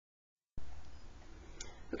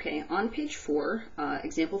Okay, on page 4,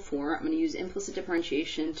 example 4, I'm going to use implicit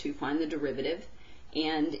differentiation to find the derivative.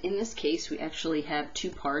 And in this case, we actually have two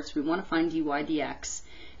parts. We want to find dy dx.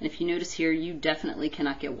 And if you notice here, you definitely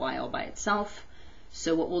cannot get y all by itself.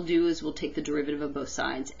 So what we'll do is we'll take the derivative of both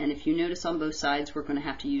sides. And if you notice on both sides, we're going to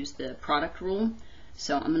have to use the product rule.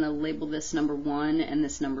 So I'm going to label this number 1 and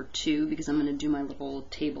this number 2 because I'm going to do my little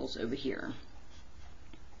tables over here.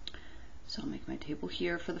 So I'll make my table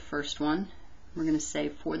here for the first one. We're going to say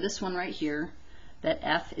for this one right here that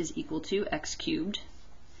f is equal to x cubed,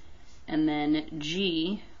 and then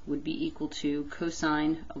g would be equal to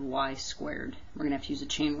cosine of y squared. We're going to have to use a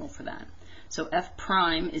chain rule for that. So f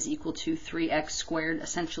prime is equal to 3x squared,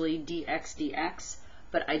 essentially dx dx,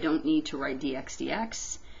 but I don't need to write dx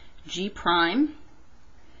dx. G prime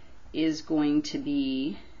is going to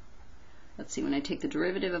be, let's see, when I take the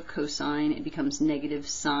derivative of cosine, it becomes negative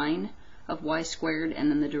sine of y squared, and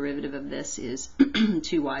then the derivative of this is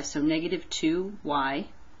 2y, so negative 2y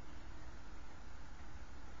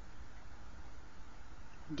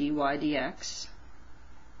dy dx,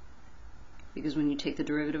 because when you take the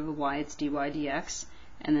derivative of y, it's dy dx,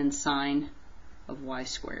 and then sine of y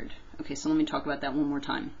squared. Okay, so let me talk about that one more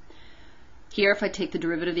time. Here, if I take the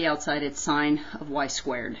derivative of the outside, it's sine of y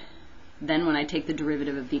squared. Then when I take the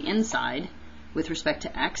derivative of the inside, with respect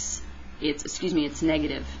to x, it's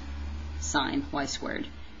negative sine y squared.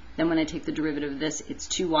 Then when I take the derivative of this, it's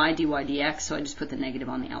 2y dy dx, so I just put the negative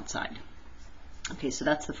on the outside. Okay, so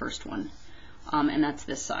that's the first one. And that's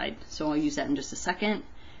this side. So I'll use that in just a second.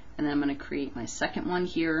 And then I'm going to create my second one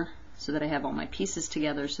here so that I have all my pieces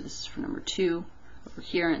together. So this is for number 2 over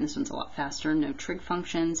here, and this one's a lot faster, no trig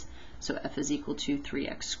functions. So f is equal to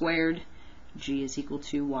 3x squared, g is equal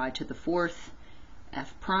to y to the 4th,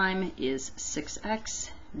 f prime is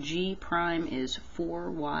 6x, g prime is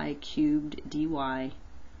 4y cubed dy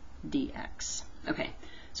dx. Okay,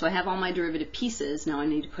 so I have all my derivative pieces. Now I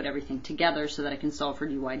need to put everything together so that I can solve for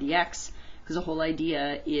dy dx, because the whole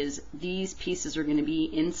idea is these pieces are going to be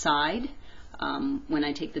inside when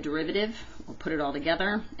I take the derivative. We'll put it all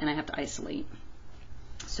together, and I have to isolate.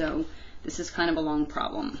 So this is kind of a long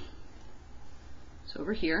problem. So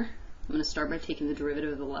over here, I'm going to start by taking the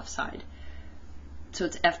derivative of the left side. So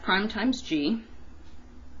it's f prime times g.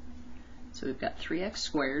 So we've got 3x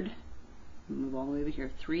squared, move all the way over here,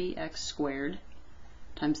 3x squared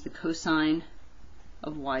times the cosine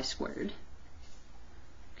of y squared,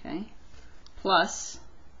 okay, plus,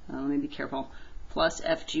 let me be careful, plus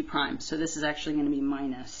fg prime. So this is actually going to be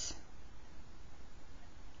minus.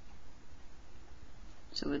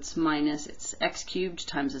 So it's minus, it's x cubed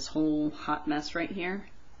times this whole hot mess right here.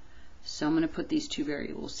 So I'm going to put these two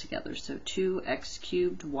variables together. So 2x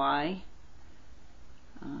cubed y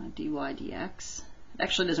dy dx. It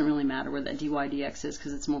actually doesn't really matter where that dy dx is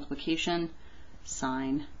because it's multiplication,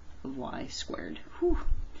 sine of y squared,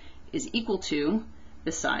 is equal to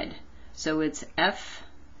this side. So it's f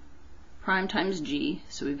prime times g,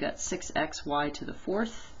 so we've got 6xy to the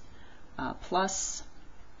 4th, plus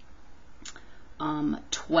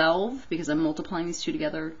 12, because I'm multiplying these two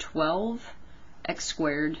together, 12x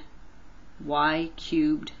squared y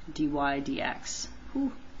cubed dy dx.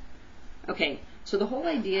 Okay, so the whole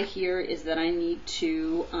idea here is that I need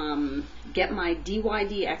to get my dy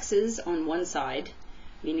dx's on one side,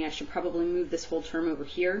 meaning I should probably move this whole term over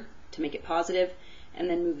here to make it positive, and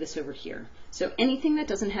then move this over here. So anything that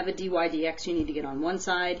doesn't have a dy dx you need to get on one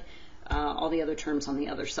side, all the other terms on the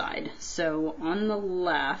other side. So on the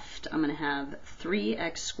left, I'm going to have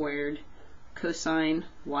 3x squared cosine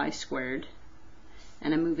y squared,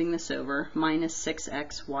 and I'm moving this over, minus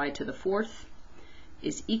 6xy to the 4th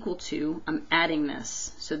is equal to, I'm adding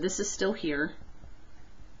this, so this is still here,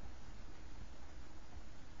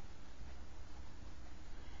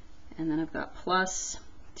 and then I've got plus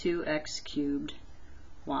 2x cubed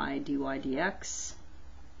y dy dx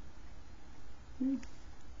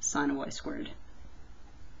sine of y squared.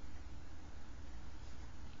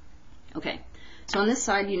 Okay, so on this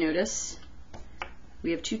side you notice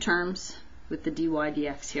we have two terms with the dy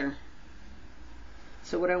dx here.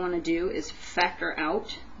 So what I want to do is factor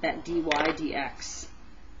out that dy dx.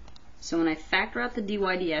 So when I factor out the dy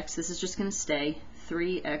dx, this is just going to stay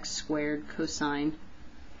 3x squared cosine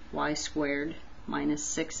y squared minus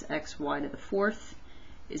 6xy to the 4th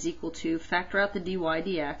is equal to, factor out the dy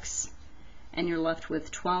dx, and you're left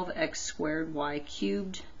with 12x squared y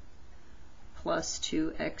cubed plus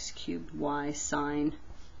 2x cubed y sine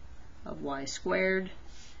of y squared.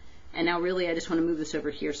 And now really I just want to move this over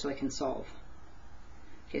here so I can solve.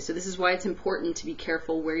 Okay, so this is why it's important to be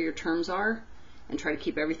careful where your terms are and try to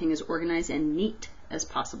keep everything as organized and neat as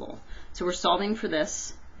possible. So we're solving for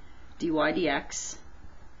this dy dx.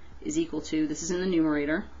 is equal to, this is in the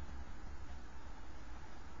numerator,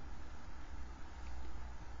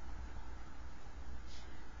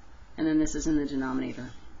 and then this is in the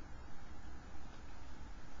denominator.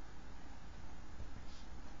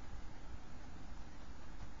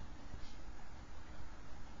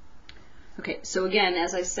 Okay, so again,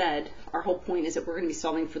 as I said, our whole point is that we're going to be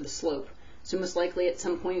solving for the slope. So most likely at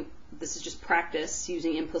some point, this is just practice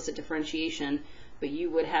using implicit differentiation, but you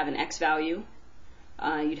would have an x value.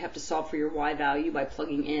 You'd have to solve for your y value by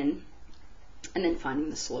plugging in and then finding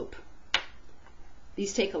the slope.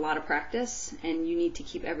 These take a lot of practice, and you need to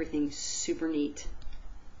keep everything super neat.